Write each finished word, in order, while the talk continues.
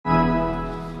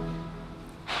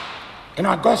In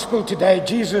our gospel today,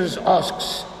 Jesus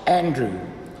asks Andrew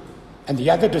and the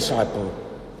other disciple,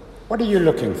 "What are you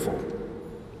looking for?"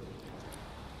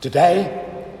 Today,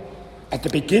 at the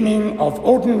beginning of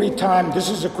ordinary time, this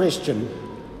is a question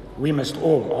we must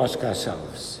all ask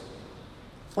ourselves.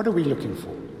 What are we looking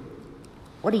for?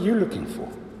 What are you looking for?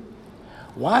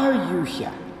 Why are you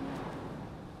here?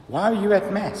 Why are you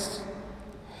at Mass?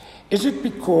 Is it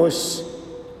because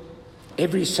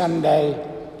every Sunday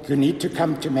you need to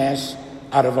come to Mass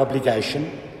out of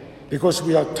obligation, because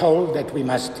we are told that we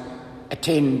must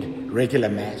attend regular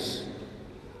Mass?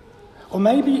 Or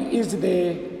maybe is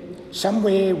there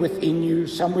somewhere within you,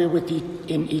 somewhere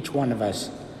within each one of us,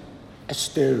 a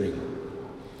stirring?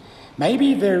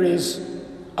 Maybe there is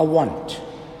a want,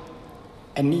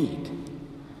 a need,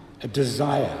 a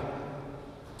desire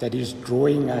that is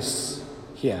drawing us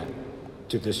here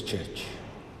to this church.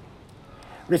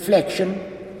 Reflection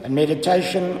and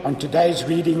meditation on today's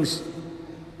readings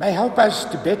may help us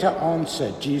to better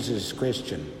answer Jesus'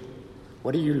 question,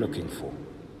 what are you looking for?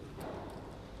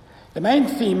 The main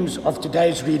themes of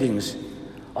today's readings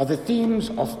are the themes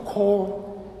of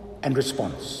call and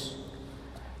response.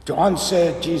 To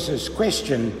answer Jesus'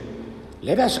 question,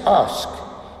 let us ask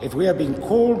if we are being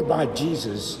called by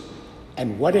Jesus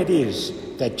and what it is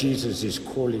that Jesus is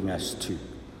calling us to.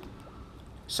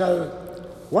 So,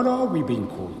 what are we being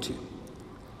called to?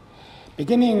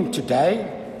 Beginning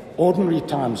today, ordinary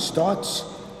time starts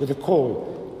with a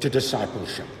call to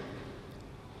discipleship.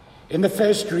 In the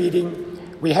first reading,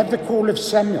 we have the call of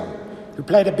Samuel, who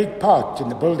played a big part in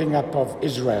the building up of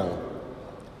Israel.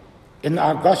 In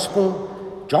our gospel,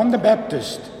 John the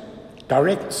Baptist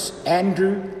directs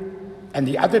Andrew and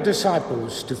the other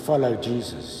disciples to follow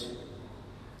Jesus.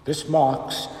 This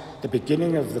marks the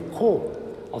beginning of the call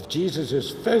of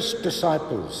Jesus' first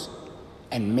disciples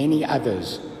and many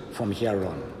others from here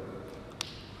on.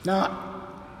 Now,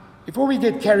 before we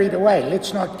get carried away,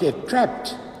 let's not get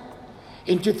trapped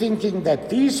into thinking that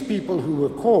these people who were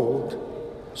called,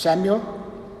 Samuel,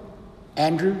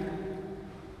 Andrew,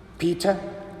 Peter,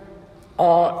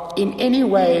 are in any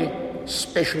way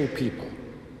special people,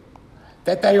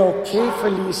 that they are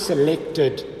carefully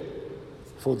selected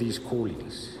for these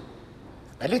callings.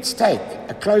 But let's take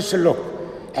a closer look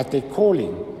at their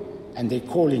calling and their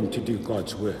calling to do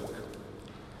God's work.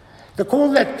 The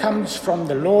call that comes from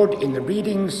the Lord in the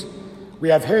readings we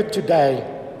have heard today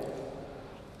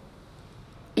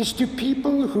is to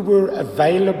people who were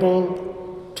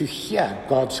available to hear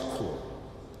God's call.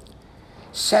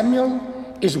 Samuel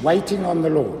is waiting on the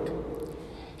Lord.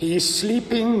 He is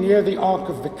sleeping near the Ark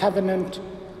of the Covenant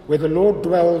where the Lord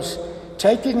dwells,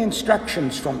 taking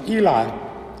instructions from Eli,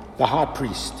 the high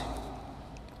priest.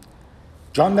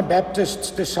 John the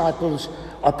Baptist's disciples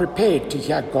are prepared to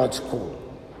hear God's call.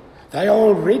 They are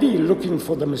already looking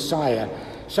for the Messiah,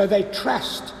 so they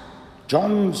trust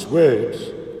John's words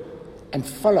and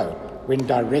follow when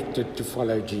directed to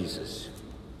follow Jesus.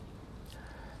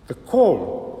 The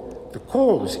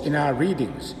calls in our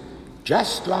readings,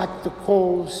 just like the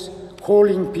calls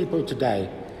calling people today,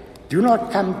 do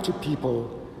not come to people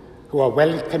who are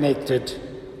well connected,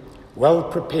 well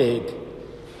prepared,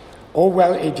 or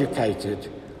well educated,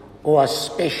 or are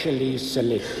specially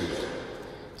selected.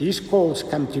 These calls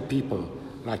come to people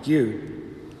like you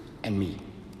and me.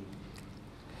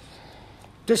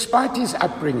 Despite his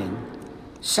upbringing,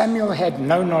 Samuel had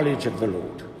no knowledge of the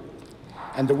Lord,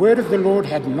 and the word of the Lord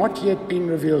had not yet been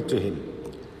revealed to him.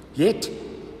 Yet,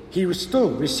 he still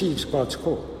receives God's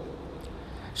call.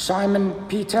 Simon,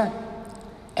 Peter,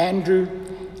 Andrew,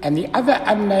 and the other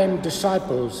unnamed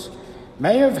disciples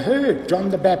may have heard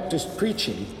John the Baptist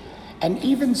preaching and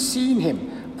even seen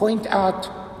him point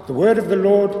out the word of the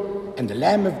Lord and the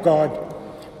Lamb of God,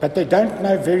 but they don't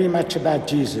know very much about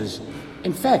Jesus.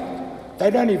 In fact,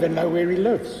 they don't even know where he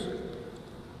lives.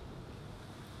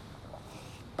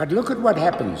 But look at what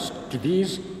happens to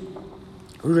these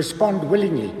who respond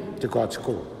willingly to God's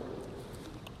call.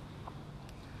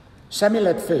 Samuel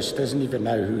at first doesn't even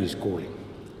know who he's calling.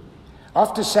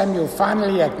 After Samuel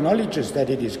finally acknowledges that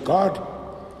it is God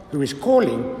who is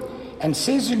calling and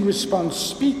says in response,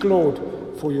 "Speak, Lord,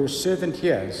 for your servant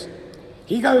hears,"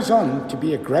 he goes on to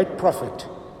be a great prophet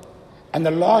and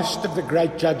the last of the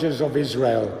great judges of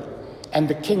Israel and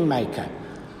the kingmaker,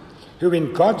 who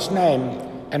in God's name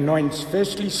anoints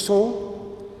firstly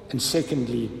Saul and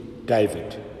secondly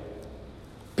David.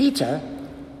 Peter,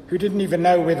 who didn't even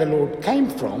know where the Lord came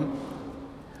from,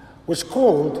 was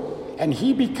called, and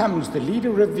he becomes the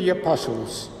leader of the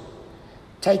apostles,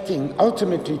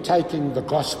 ultimately taking the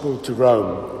gospel to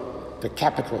Rome, the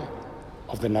capital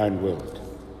of the known world.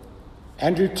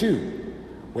 Andrew too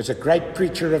was a great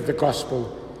preacher of the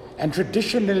gospel and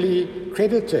traditionally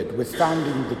credited with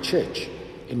founding the church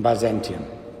in Byzantium.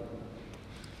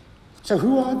 So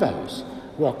who are those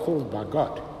who are called by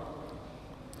God?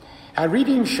 Our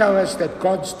readings show us that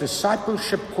God's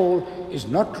discipleship call is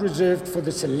not reserved for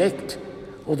the select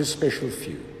or the special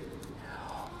few.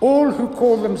 All who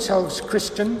call themselves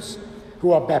Christians,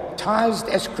 who are baptized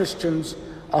as Christians,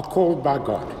 are called by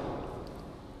God.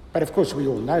 But of course we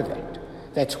all know that.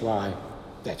 That's why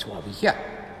we're here.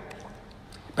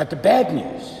 But the bad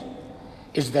news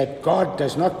is that God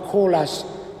does not call us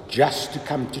just to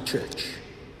come to church.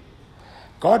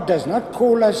 God does not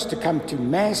call us to come to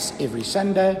Mass every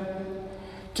Sunday,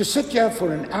 to sit here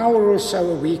for an hour or so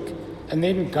a week, and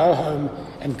then go home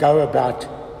and go about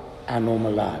our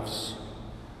normal lives.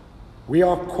 We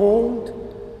are called,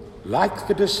 like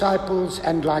the disciples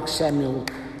and like Samuel,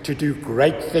 to do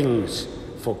great things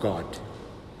for God.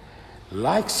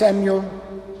 Like Samuel,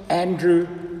 Andrew,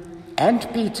 and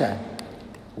Peter,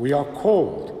 we are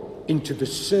called into the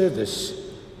service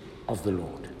of the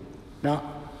Lord. Now,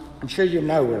 I'm sure you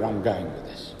know where I'm going with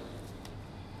this.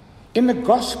 In the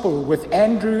gospel with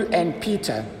Andrew and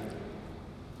Peter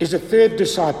is a third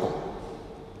disciple.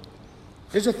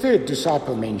 There's a third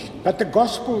disciple mentioned, but the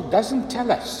gospel doesn't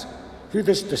tell us who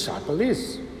this disciple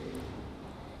is.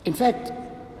 In fact,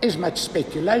 there's much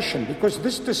speculation because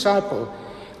this disciple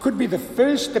could be the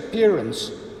first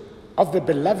appearance of the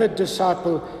beloved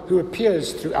disciple who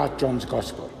appears throughout John's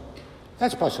gospel.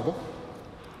 That's possible.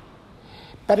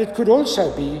 But it could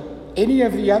also be any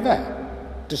of the other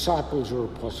disciples or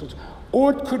apostles,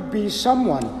 or it could be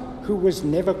someone who was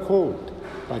never called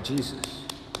by Jesus.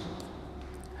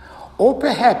 Or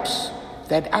perhaps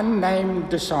that unnamed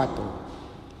disciple,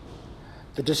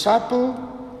 the disciple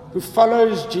who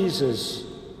follows Jesus,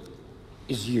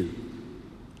 is you.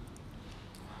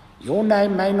 Your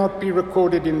name may not be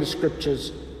recorded in the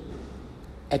scriptures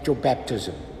at your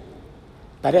baptism,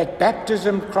 but at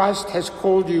baptism Christ has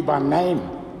called you by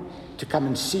name to come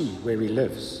and see where he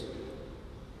lives.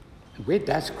 And where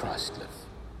does Christ live?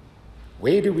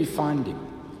 Where do we find him?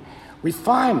 We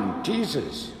find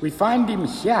Jesus. We find him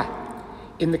here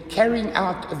in the carrying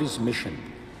out of his mission.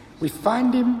 We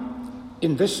find him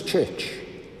in this church.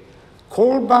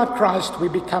 Called by Christ, we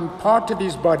become part of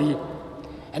his body,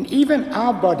 and even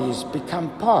our bodies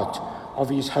become part of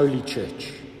his holy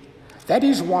church. That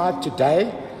is why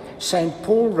today St.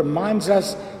 Paul reminds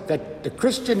us that the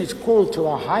Christian is called to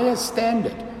a higher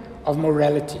standard of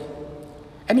morality.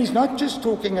 And he's not just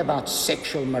talking about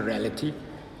sexual morality,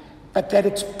 but that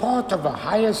it's part of a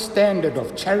higher standard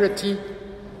of charity,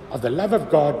 of the love of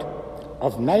God,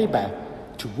 of neighbor,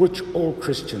 to which all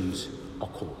Christians are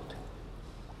called.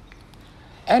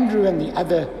 Andrew and the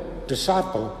other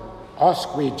disciple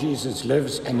ask where Jesus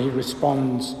lives, and he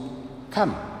responds,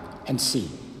 "Come and see."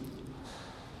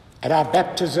 At our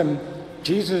baptism,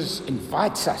 Jesus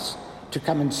invites us to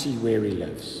come and see where he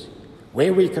lives,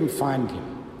 where we can find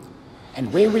him.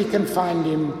 And where we can find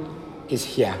him is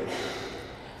here.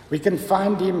 We can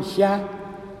find him here,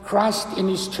 Christ in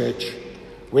his church,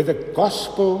 where the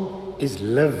gospel is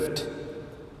lived.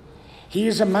 He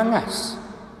is among us.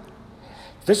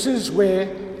 This is where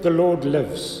the Lord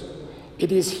lives.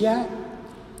 It is here,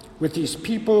 with his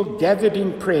people gathered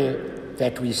in prayer,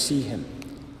 that we see him,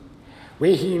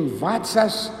 where he invites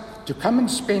us to come and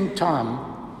spend time,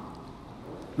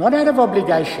 not out of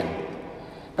obligation,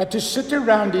 but to sit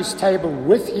around his table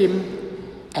with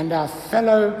him and our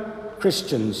fellow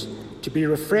Christians, to be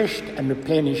refreshed and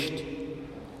replenished,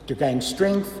 to gain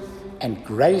strength and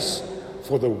grace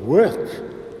for the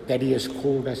work that he has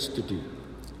called us to do,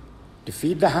 to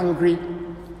feed the hungry,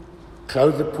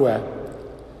 clothe the poor,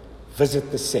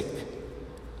 visit the sick,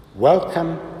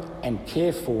 welcome and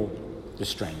care for the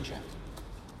stranger.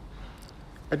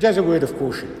 But just a word of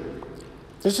caution.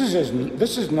 This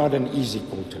is not an easy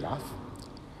call to life.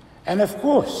 And of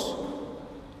course,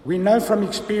 we know from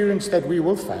experience that we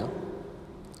will fail,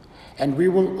 and we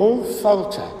will all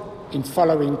falter in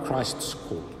following Christ's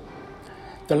call.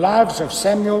 The lives of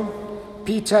Samuel,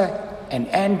 Peter, and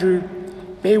Andrew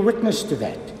bear witness to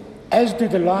that, as do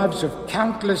the lives of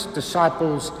countless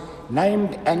disciples,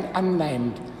 named and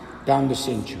unnamed, down the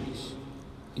centuries,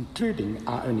 including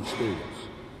our own experience.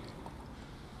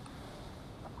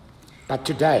 But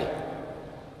today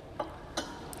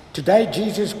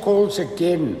Jesus calls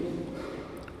again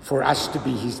for us to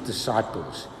be his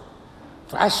disciples,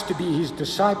 for us to be his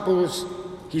disciples,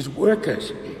 his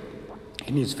workers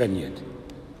in his vineyard.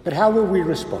 But how will we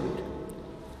respond?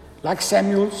 Like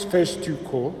Samuel's first two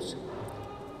calls,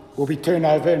 will we turn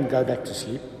over and go back to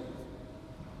sleep?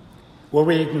 Will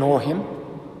we ignore him?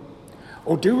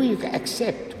 Or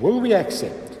will we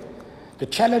accept the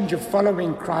challenge of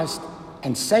following Christ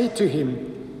and say to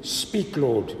him, "Speak,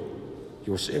 Lord,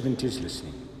 your servant is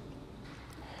listening."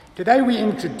 Today we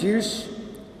introduce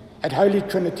at Holy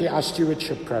Trinity our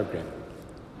stewardship program.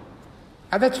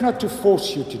 Now that's not to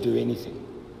force you to do anything,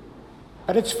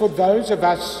 but it's for those of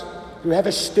us who have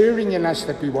a stirring in us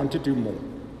that we want to do more,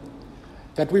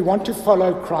 that we want to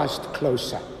follow Christ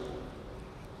closer,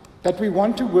 that we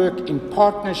want to work in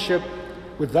partnership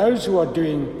with those who are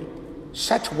doing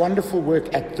such wonderful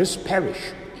work at this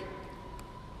parish,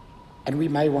 and we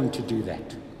may want to do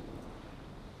that.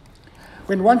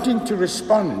 When wanting to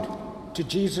respond to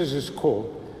Jesus'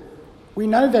 call, we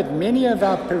know that many of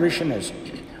our parishioners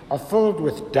are filled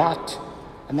with doubt,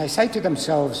 and they say to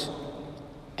themselves,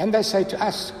 and they say to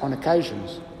us on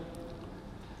occasions,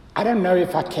 "I don't know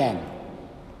if I can.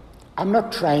 I'm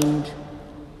not trained.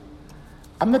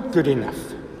 I'm not good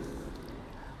enough.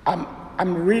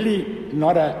 I'm really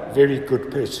not a very good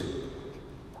person."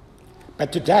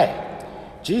 But today,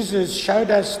 Jesus showed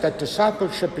us that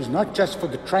discipleship is not just for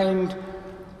the trained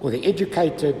or the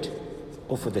educated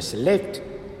or for the select,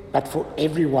 but for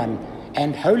everyone.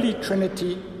 And Holy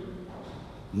Trinity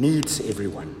needs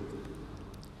everyone.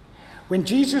 When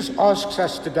Jesus asks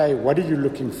us today, "What are you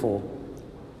looking for?"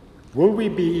 will we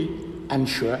be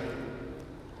unsure?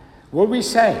 Will we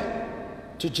say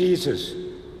to Jesus,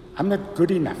 "I'm not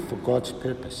good enough for God's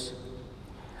purpose"?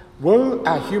 Will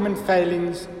our human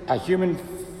failings, our human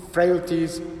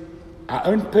frailties, our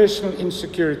own personal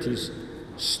insecurities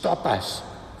stop us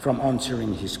from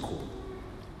answering his call?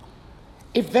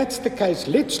 If that's the case,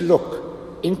 let's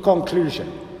look, in conclusion,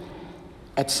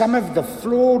 at some of the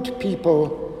flawed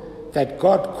people that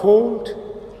God called,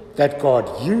 that God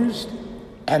used,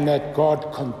 and that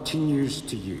God continues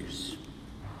to use.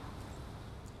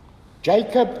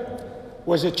 Jacob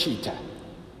was a cheater.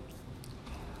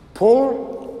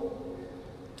 Paul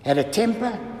had a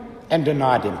temper and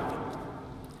denied him.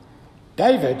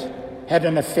 David had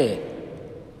an affair.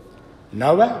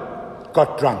 Noah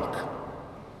got drunk.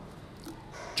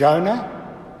 Jonah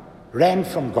ran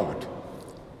from God.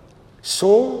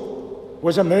 Saul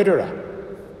was a murderer.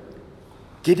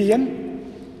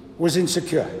 Gideon was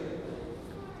insecure.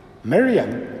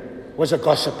 Miriam was a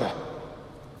gossiper.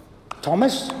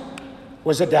 Thomas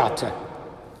was a doubter.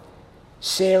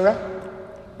 Sarah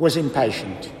was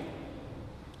impatient.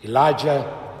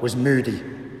 Elijah was moody.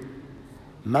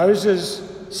 Moses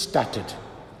stuttered.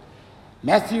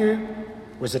 Matthew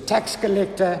was a tax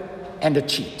collector and a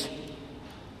cheat.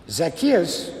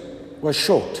 Zacchaeus was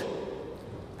short.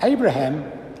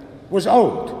 Abraham was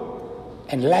old.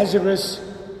 And Lazarus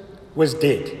was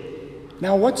dead.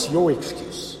 Now, what's your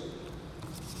excuse?